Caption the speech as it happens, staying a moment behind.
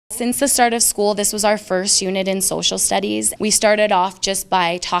Since the start of school, this was our first unit in social studies. We started off just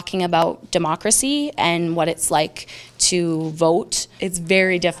by talking about democracy and what it's like to vote. It's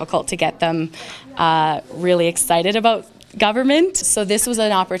very difficult to get them really excited about government. So this was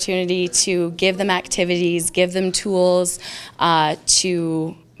an opportunity to give them activities, give them tools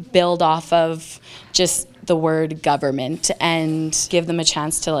to build off of just the word government and give them a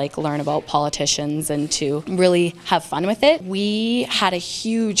chance to learn about politicians and to really have fun with it. We had a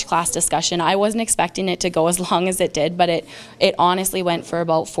huge class discussion. I wasn't expecting it to go as long as it did, but it honestly went for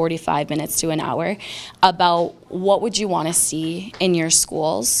about 45 minutes to an hour about what would you want to see in your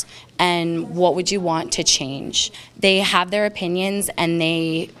schools and what would you want to change. They have their opinions and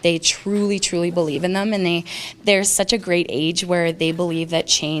they truly, truly believe in them, and they're such a great age where they believe that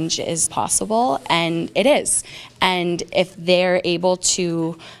change is possible, and it is. And if they're able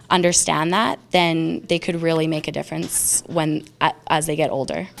to understand that, then they could really make a difference as they get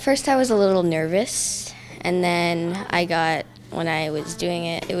older. First I was a little nervous, and then when I was doing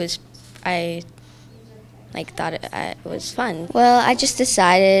it, I thought it was fun. Well, I just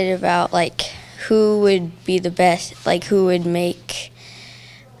decided about who would be the best, who would make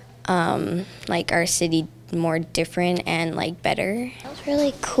our city more different and better. It was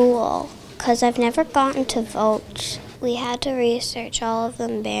really cool because I've never gotten to vote. We had to research all of the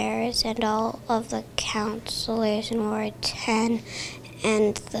mayors and all of the councilors in Ward 10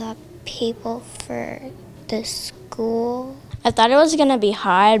 and the people for the school. I thought it was going to be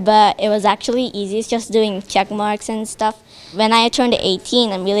hard, but it was actually easy. It's just doing check marks and stuff. When I turned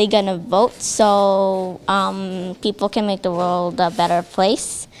 18, I'm really going to vote so people can make the world a better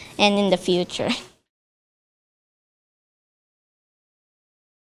place and in the future.